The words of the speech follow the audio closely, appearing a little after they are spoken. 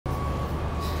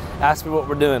Ask me what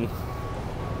we're doing.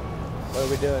 What are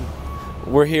we doing?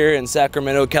 We're here in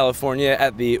Sacramento, California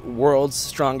at the World's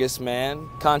Strongest Man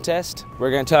contest. We're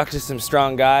gonna talk to some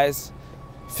strong guys,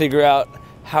 figure out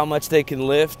how much they can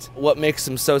lift, what makes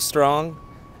them so strong,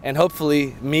 and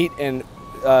hopefully meet and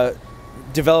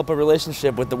develop a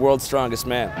relationship with the world's strongest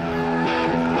man.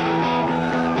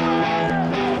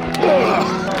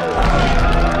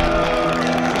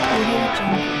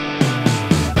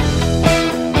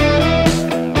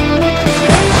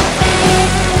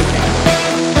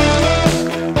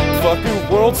 Fucking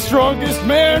world's strongest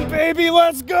man, baby,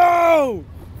 let's go!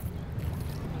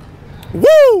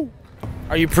 Woo!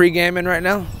 Are you pre-gaming right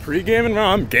now? Pre-gaming? No,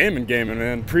 I'm gaming,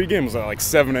 man. Pre-game was at like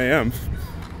 7 a.m.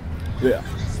 Yeah.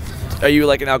 Are you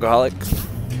like an alcoholic?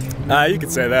 You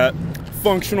could say that.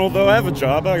 Functional though, I have a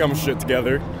job, I got my shit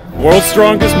together. World's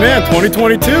Strongest Man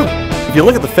 2022. If you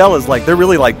look at the fellas, like they're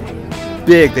really like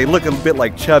big, they look a bit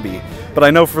like chubby. But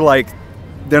I know for like,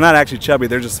 they're not actually chubby,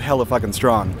 they're just hella fucking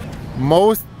strong.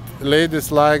 Most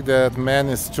ladies like that man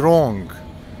is strong,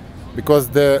 because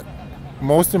the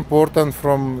most important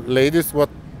from ladies what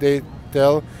they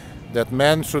tell that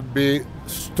man should be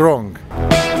strong.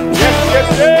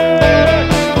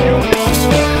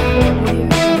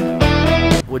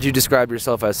 Would you describe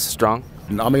yourself as strong?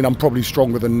 I mean, I'm probably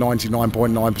stronger than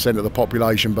 99.9% of the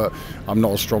population, but I'm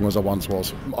not as strong as I once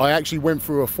was. I actually went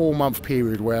through a 4-month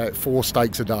period where I ate 4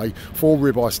 steaks a day, 4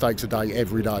 ribeye steaks a day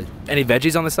every day. Any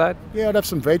veggies on the side? Yeah, I'd have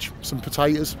some veg, some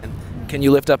potatoes. Can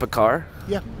you lift up a car?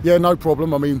 Yeah, no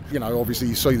problem. I mean, you know, obviously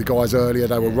you see the guys earlier,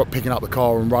 they were picking up the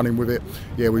car and running with it.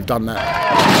 Yeah, we've done that.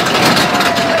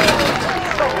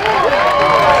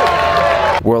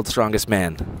 World's Strongest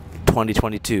Man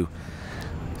 2022.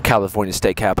 California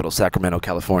State Capital, Sacramento,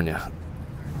 California.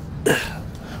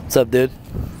 What's up, dude?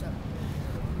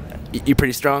 You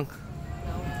pretty strong?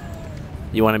 No.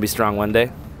 You want to be strong one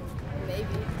day? Maybe.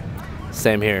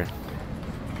 Same here.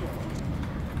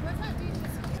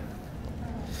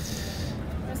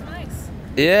 There's some ice.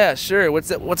 Yeah, sure.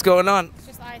 What's going on? It's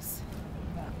just ice.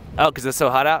 Oh, because it's so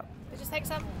hot out? Just take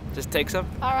some. Just take some?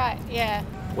 All right, yeah.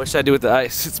 What should I do with the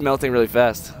ice? It's melting really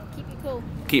fast. Keep you cool.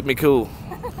 Keep me cool.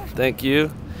 Thank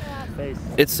you. Yeah.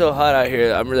 It's so hot out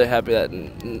here. I'm really happy that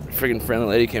friggin' friendly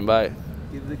lady came by.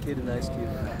 Give the kid an ice cube.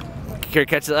 Here,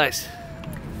 catch the ice.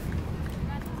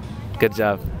 Good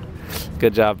job.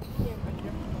 Good job.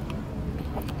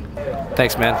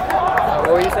 Thanks, man.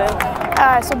 What were you saying?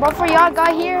 So before y'all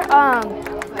got here,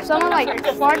 someone like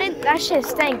farted. That shit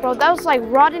stank, bro. That was like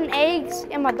rotten eggs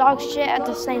and my dog's shit at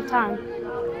the same time.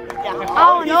 I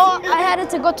don't know. I had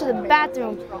to go to the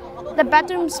bathroom. The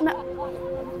bathroom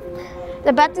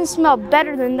smelled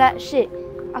better than that shit.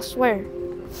 I swear.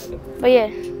 But yeah.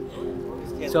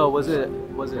 So was it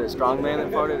a strong man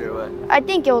that farted or what? I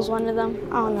think it was one of them.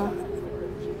 I don't know.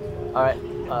 All right.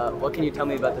 What can you tell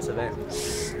me about this event?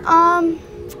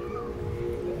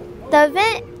 The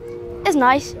event is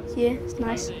nice. Yeah, it's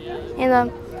nice.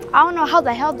 And I don't know how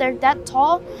the hell they're that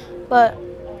tall, but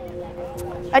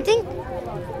I think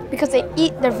because they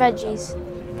eat their veggies.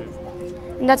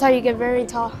 And that's how you get very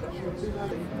tall.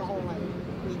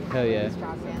 Hell yeah.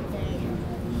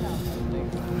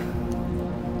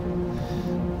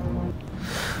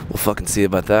 We'll fucking see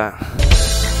about that.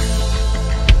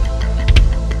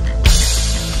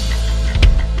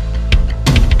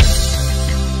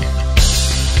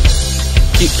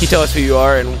 Can you tell us who you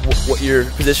are and what your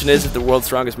position is at the World's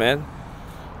Strongest Man?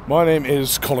 My name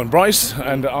is Colin Bryce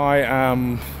and I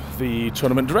am the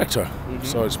tournament director.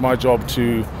 So it's my job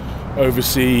to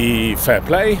oversee fair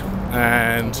play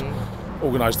and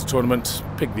organise the tournament,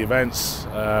 pick the events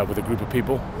with a group of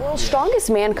people. World's Strongest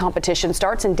Man competition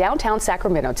starts in downtown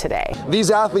Sacramento today.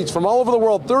 These athletes from all over the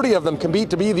world, 30 of them,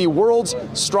 compete to be the world's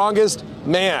strongest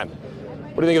man.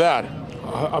 What do you think of that?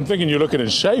 I'm thinking you're looking in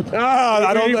shape.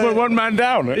 I don't put one man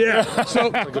down. Yeah. So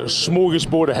like a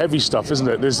smorgasbord of heavy stuff, isn't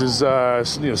it? This is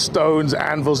stones,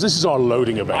 anvils. This is our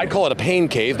loading event. I'd call it a pain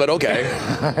cave, but okay.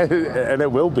 And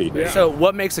it will be. Yeah. So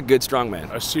what makes a good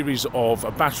strongman? A series of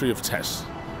a battery of tests,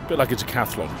 a bit like a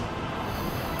decathlon.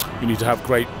 You need to have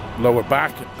great lower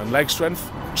back and leg strength,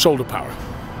 shoulder power,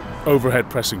 overhead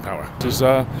pressing power. This is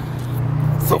the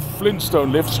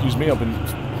Flintstone lift. Excuse me, I've been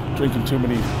drinking too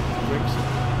many drinks.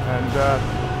 And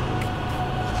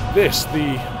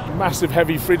the massive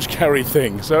heavy fridge carry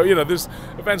thing. So, you know, there's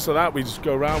events like that. We just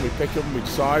go around, we pick them, we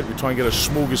decide, we try and get a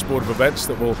smorgasbord of events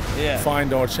that will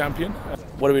find our champion.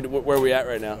 Where are we at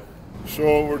right now?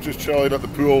 So we're just chilling at the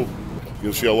pool.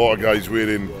 You'll see a lot of guys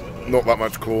wearing not that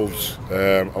much clothes,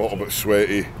 a little bit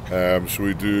sweaty. I'm just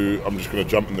going to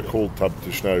jump in the cold tub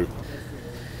just now.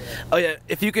 Oh yeah,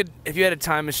 if you had a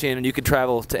time machine and you could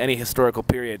travel to any historical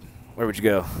period, where would you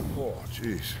go? Oh,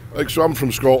 jeez. Like, so I'm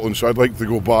from Scotland, so I'd like to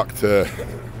go back to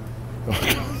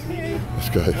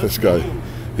this guy.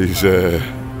 He's. Would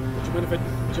you mind if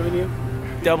I join you?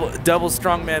 Double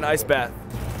strongman ice bath.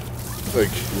 Like,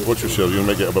 watch yourself. You'll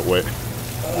make it a bit wet.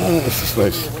 This is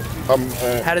nice.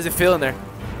 How does it feel in there?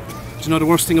 Do you know the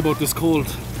worst thing about this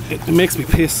cold? It makes me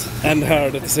piss and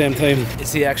hard at the same time.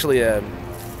 Is he actually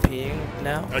peeing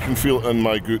now? I can feel it in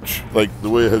my gooch. Like, the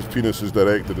way his penis is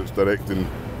directed, it's directing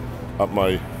at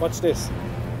my... Watch this.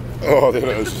 Oh, there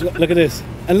it is. Look at this.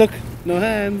 And look, no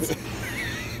hands.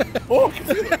 Oh, I can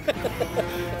feel it.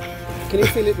 Can you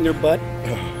feel it in your butt?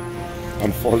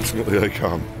 Unfortunately, I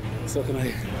can. So can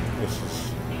I.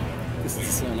 This is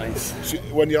so nice. See,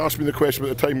 when you asked me the question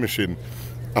about the time machine,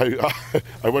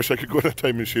 I wish I could go in a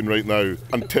time machine right now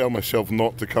and tell myself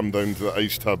not to come down to the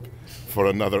ice tub for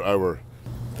another hour.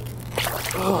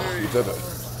 Oh, you did it.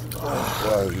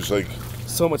 Wow, he's like...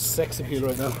 So much sex appeal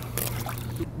right now.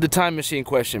 The time machine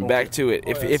question, back to it.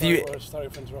 If you... Sorry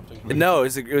for interrupting. No,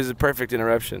 it was a perfect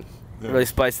interruption. It really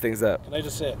spiced things up. Can I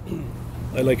just say,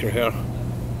 I like your hair.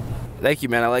 Thank you,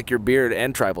 man. I like your beard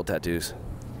and tribal tattoos.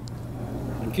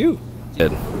 Thank you.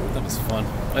 Good. That was fun.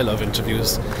 I love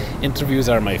interviews. Interviews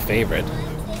are my favorite.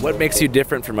 What makes you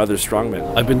different from other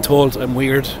strongmen? I've been told I'm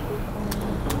weird.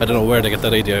 I don't know where they get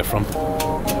that idea from.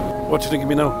 What do you think of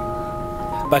me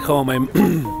now? Back home, I'm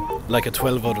like a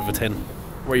 12 out of a 10.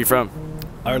 Where are you from?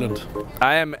 Ireland.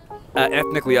 I am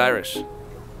ethnically Irish.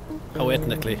 How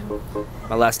ethnically?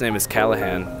 My last name is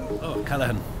Callahan. Oh,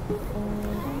 Callahan.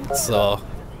 So,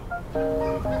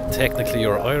 technically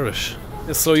you're Irish.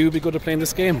 So you'd be good at playing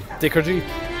this game. Dick or G?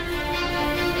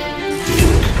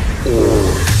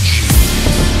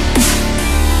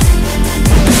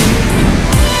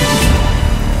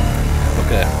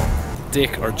 Okay.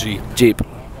 Dick or G? Jeep.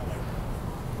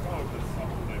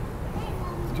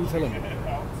 Did you tell him?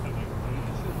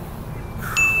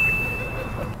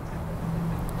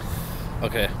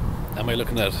 Okay. Am I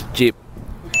looking at Jeep?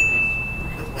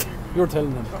 You're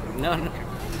telling him. No.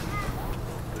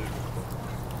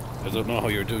 I don't know how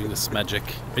you're doing this magic.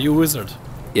 Are you a wizard?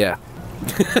 Yeah.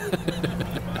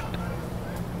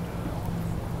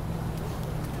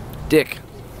 Dick.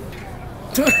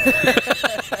 I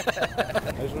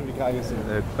just want to be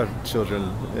cognizant of children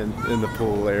in the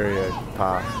pool area.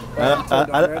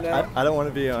 I don't want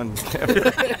to be on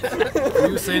camera. Are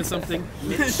you saying something?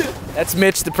 That's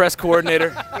Mitch, the press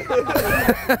coordinator.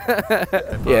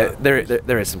 Yeah,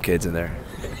 there is some kids in there.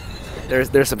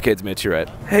 There's some kids, Mitch, you're right.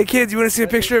 Hey kids, you want to see a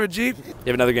picture of a Jeep? You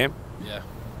have another game? Yeah,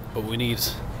 but we need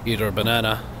either a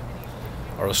banana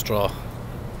or a straw.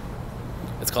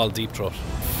 It's called Deep Throat.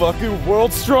 Fucking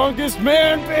world's strongest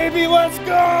man, baby, let's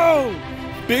go!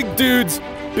 Big dudes,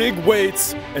 big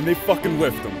weights, and they fucking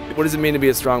lift them. What does it mean to be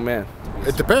a strong man?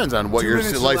 It depends on what your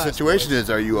life situation is.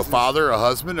 Are you a father, a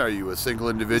husband? Are you a single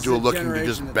individual looking to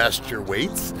just best your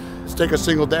weights? Let's take a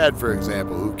single dad, for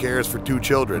example, who cares for 2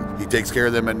 children. He takes care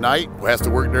of them at night, has to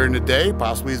work during the day,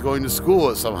 possibly he's going to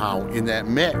school somehow in that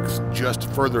mix, just to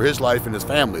further his life and his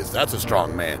family's. That's a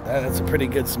strong man. That's a pretty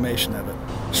good summation of it.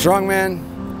 Strong man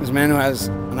is a man who has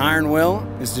an iron will,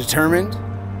 is determined,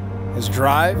 has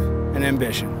drive, and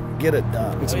ambition. Get it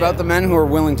done. It's about the men who are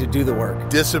willing to do the work.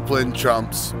 Discipline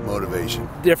trumps motivation.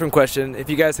 Different question. If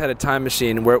you guys had a time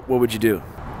machine, what would you do?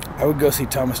 I would go see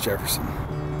Thomas Jefferson.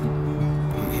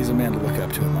 He's a man to look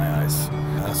up to in my eyes.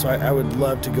 So I would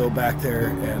love to go back there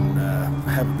and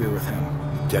have a beer with him.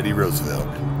 Teddy Roosevelt.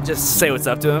 Just say what's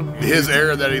up to him? His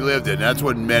era that he lived in, that's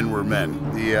when men were men.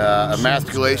 The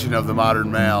emasculation of the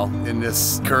modern male in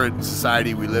this current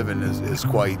society we live in is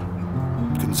quite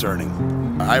concerning.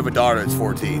 I have a daughter that's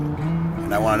 14,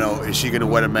 and I want to know, is she going to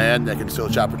wed a man that can still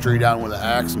chop a tree down with an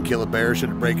axe and kill a bear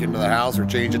should it break into the house or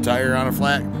change a tire on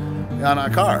a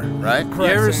car, right? You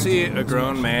ever see a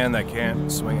grown man that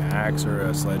can't swing an axe or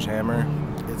a sledgehammer?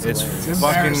 It's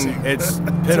fucking, it's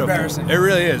pitiful. It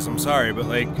really is, I'm sorry, but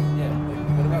like...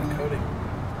 What about coding?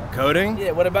 Coding?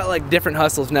 Yeah, what about like different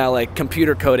hustles now, like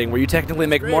computer coding, where you technically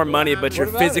make more money, but you're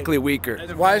physically weaker?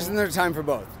 Why isn't there time for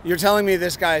both? You're telling me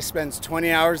this guy spends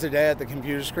 20 hours a day at the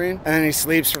computer screen and then he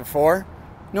sleeps for 4?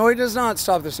 No, he does not.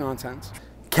 Stop this nonsense.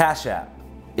 Cash App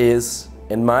is,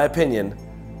 in my opinion,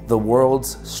 the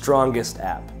world's strongest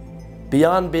app.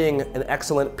 Beyond being an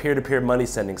excellent peer-to-peer money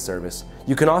sending service,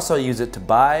 you can also use it to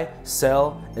buy,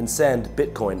 sell, and send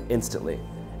Bitcoin instantly.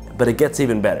 But it gets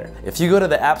even better. If you go to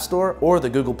the App Store or the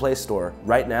Google Play Store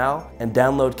right now and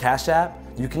download Cash App,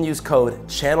 you can use code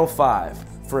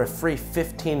CHANNEL5 for a free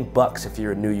 $15 if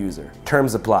you're a new user.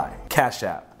 Terms apply. Cash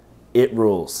App. It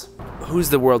rules. Who's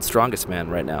the world's strongest man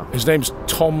right now? His name's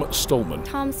Tom Stoltman.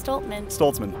 Tom Stoltman.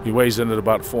 Stoltzman. He weighs in at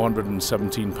about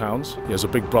 417 pounds. He has a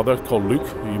big brother called Luke,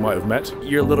 who you might have met.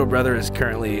 Your little brother is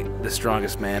currently the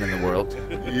strongest man in the world.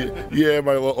 Yeah,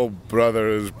 my little brother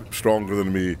is stronger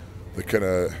than me. The kind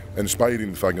of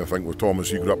inspiring thing, I think, with Tom is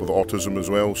he grew up with autism as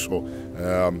well. So,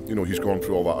 you know, he's gone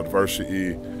through all that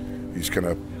adversity. He's kind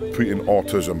of putting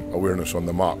autism awareness on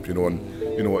the map, you know, and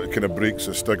you know, it kind of breaks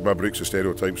the stigma, breaks the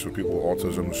stereotypes for people with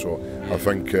autism. So I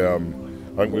think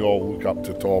we all look up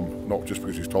to Tom, not just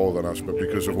because he's taller than us, but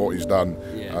because of what he's done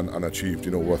and achieved,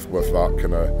 you know, with that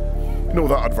kind of, you know,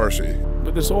 that adversity.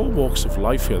 But there's all walks of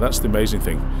life here. That's the amazing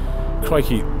thing.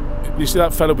 Crikey, you see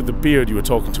that fellow with the beard you were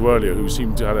talking to earlier, who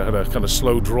seemed to have a kind of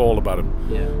slow drawl about him?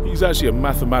 Yeah. He's actually a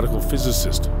mathematical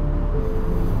physicist.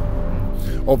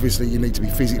 Obviously you need to be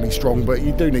physically strong, but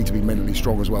you do need to be mentally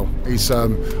strong as well. It's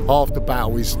half the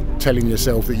battle is telling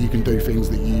yourself that you can do things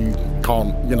that you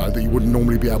can't, you know, that you wouldn't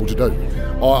normally be able to do.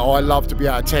 I love to be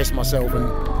able to test myself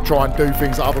and try and do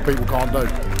things that other people can't do.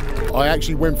 I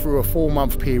actually went through a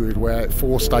 4-month period where I ate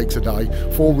 4 steaks a day,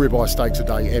 4 ribeye steaks a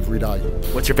day every day.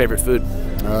 What's your favourite food?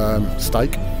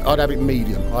 Steak. I'd have it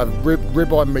medium. I have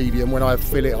ribeye medium. When I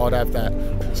fill it, I'd have that.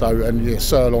 So, and yeah,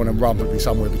 sirloin and rump would be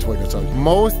somewhere between the two.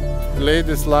 Most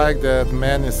ladies like that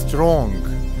man is strong,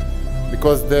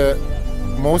 because the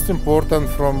most important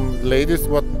from ladies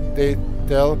what they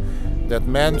tell that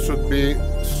man should be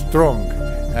strong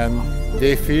and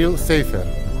they feel safer.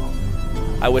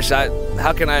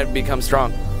 How can I become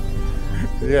strong?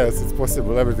 Yes, it's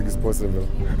possible. Everything is possible.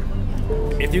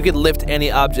 If you could lift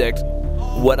any object,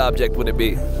 what object would it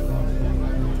be?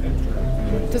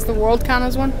 Does the world count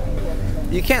as one?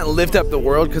 You can't lift up the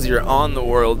world because you're on the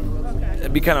world.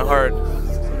 It'd be kind of hard.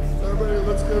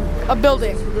 A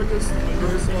building.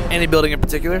 Any building in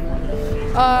particular?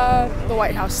 The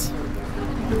White House.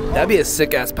 That'd be a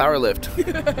sick-ass power lift.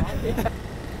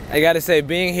 I gotta say,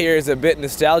 being here is a bit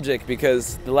nostalgic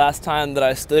because the last time that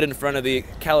I stood in front of the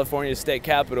California State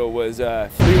Capitol was 3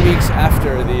 weeks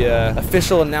after the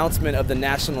official announcement of the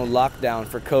national lockdown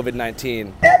for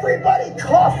COVID-19. Everybody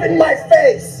cough in my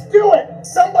face! Do it!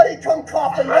 Somebody come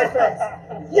cough in my face!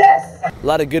 Yes! A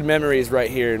lot of good memories right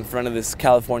here in front of this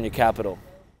California Capitol.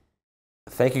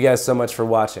 Thank you guys so much for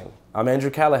watching. I'm Andrew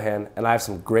Callahan, and I have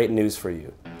some great news for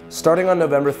you. Starting on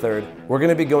November 3rd, we're going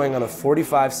to be going on a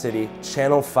 45-city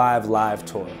Channel 5 live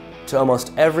tour to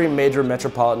almost every major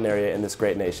metropolitan area in this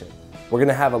great nation. We're going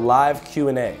to have a live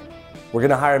Q&A. We're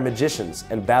going to hire magicians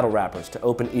and battle rappers to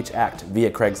open each act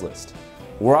via Craigslist.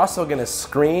 We're also going to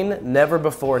screen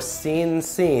never-before-seen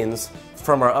scenes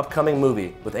from our upcoming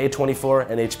movie with A24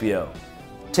 and HBO.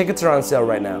 Tickets are on sale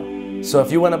right now, so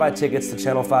if you want to buy tickets to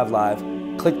Channel 5 Live,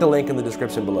 click the link in the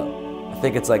description below. I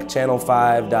think it's like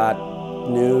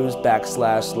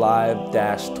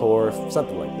channel5.news/live-tour,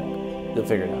 something like that. You'll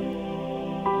figure it out.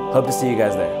 Hope to see you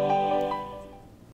guys there.